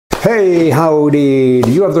Hey, howdy.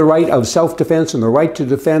 Do you have the right of self-defense and the right to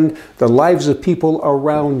defend the lives of people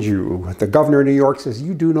around you? The governor of New York says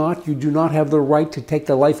you do not. You do not have the right to take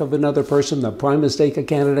the life of another person. The Prime Minister of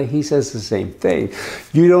Canada, he says the same thing.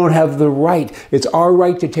 You don't have the right. It's our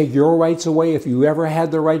right to take your rights away if you ever had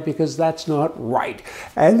the right, because that's not right.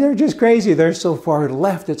 And they're just crazy. They're so far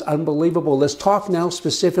left. It's unbelievable. Let's talk now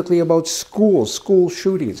specifically about school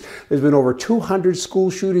shootings. There's been over 200 school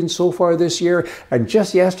shootings so far this year. And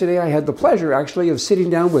just yesterday, I had the pleasure, actually, of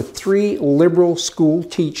sitting down with 3 liberal school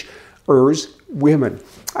teachers, women.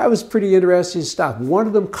 That was pretty interesting stuff. One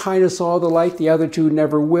of them kind of saw the light. The other 2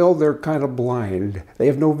 never will. They're kind of blind. They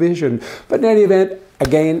have no vision. But in any event,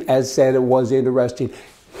 again, as said, it was interesting.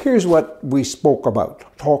 Here's what we talked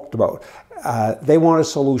about. They want a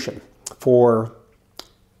solution for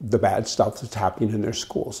the bad stuff that's happening in their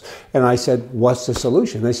schools. And I said, what's the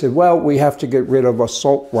solution? They said, well, we have to get rid of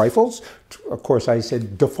assault rifles. Of course, I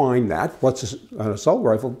said, define that. What's an assault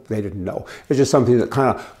rifle? They didn't know. It's just something that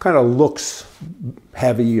kind of looks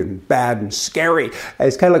heavy and bad and scary.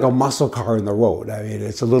 It's kind of like a muscle car in the road. I mean,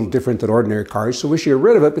 it's a little different than ordinary cars, so we should get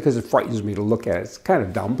rid of it because it frightens me to look at it. It's kind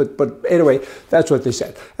of dumb, but anyway, that's what they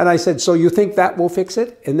said. And I said, so you think that will fix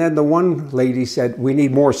it? And then the one lady said, we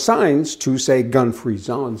need more signs to say gun-free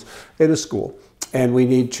zones in a school. And we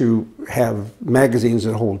need to have magazines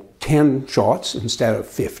that hold 10 shots instead of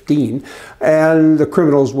 15, and the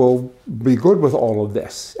criminals will be good with all of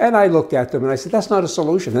this. And I looked at them and I said, that's not a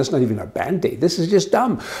solution. That's not even a Band-Aid. This is just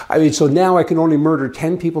dumb. I mean, so now I can only murder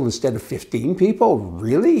 10 people instead of 15 people?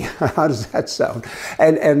 Really? How does that sound?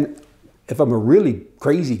 And if I'm a really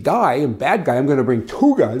crazy guy and bad guy, I'm going to bring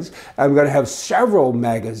 2 guns. I'm going to have several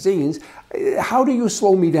magazines. How do you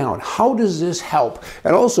slow me down? How does this help?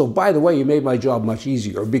 And also, by the way, you made my job much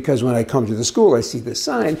easier, because when I come to the school, I see this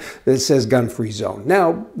sign that says gun-free zone.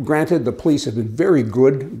 Now, granted, the police have been very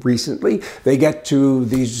good recently. They get to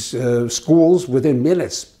these schools within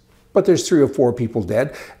minutes. But there's 3 or 4 people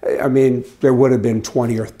dead. I mean, there would have been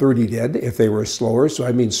 20 or 30 dead if they were slower. So,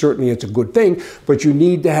 I mean, certainly it's a good thing. But you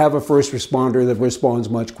need to have a first responder that responds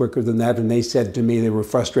much quicker than that. And they said to me, they were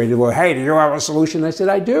frustrated. Well, hey, do you have a solution? I said,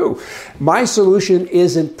 I do. My solution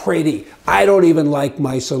isn't pretty. I don't even like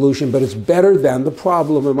my solution, but it's better than the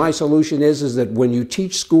problem. And my solution is that when you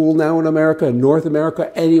teach school now in America, in North America,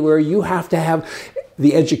 anywhere, you have to have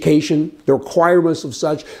the education, the requirements of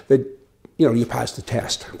such that you pass the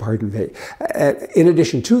test, pardon me. In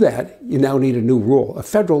addition to that, you now need a new rule, a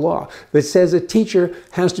federal law that says a teacher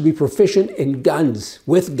has to be proficient in guns,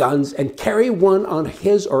 with guns, and carry one on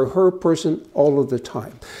his or her person all of the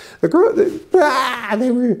time. The girl, they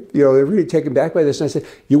were really taken back by this. And I said,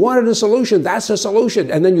 you wanted a solution, that's a solution.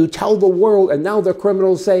 And then you tell the world, and now the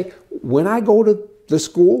criminals say, when I go to the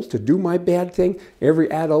school to do my bad thing, every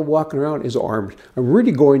adult walking around is armed. I'm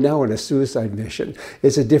really going now on a suicide mission.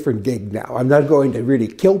 It's a different gig now. I'm not going to really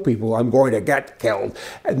kill people. I'm going to get killed.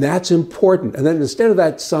 And that's important. And then instead of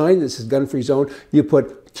that sign that says gun-free zone, you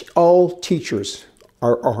put all teachers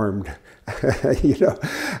are armed.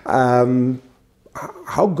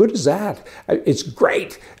 How good is that? It's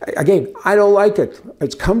great. Again, I don't like it.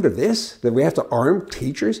 It's come to this, that we have to arm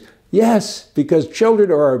teachers. Yes, because children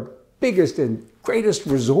are our biggest and greatest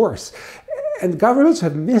resource. And governments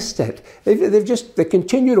have missed it. They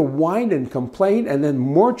continue to whine and complain, and then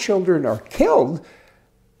more children are killed,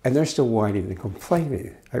 and they're still whining and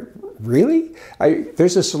complaining. Really?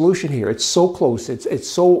 There's a solution here. It's so close. It's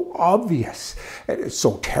so obvious. It's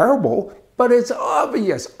so terrible, but it's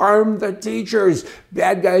obvious. Arm the teachers.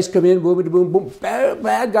 Bad guys come in, boom, boom, boom.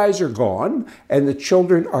 Bad guys are gone, and the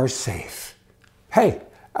children are safe. Hey,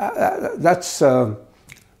 that's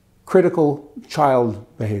critical child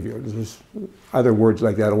behavior. There's other words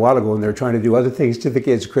like that a while ago, and they're trying to do other things to the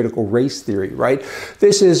kids. Critical race theory, right?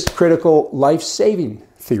 This is critical life-saving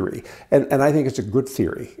theory, and I think it's a good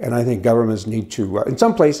theory. And I think governments need to, in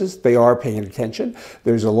some places, they are paying attention.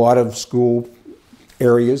 There's a lot of school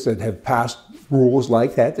areas that have passed rules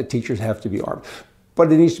like that. The teachers have to be armed.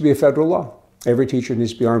 But it needs to be a federal law. Every teacher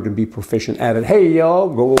needs to be armed and be proficient at it. Hey, y'all,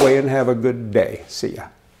 go away and have a good day. See ya.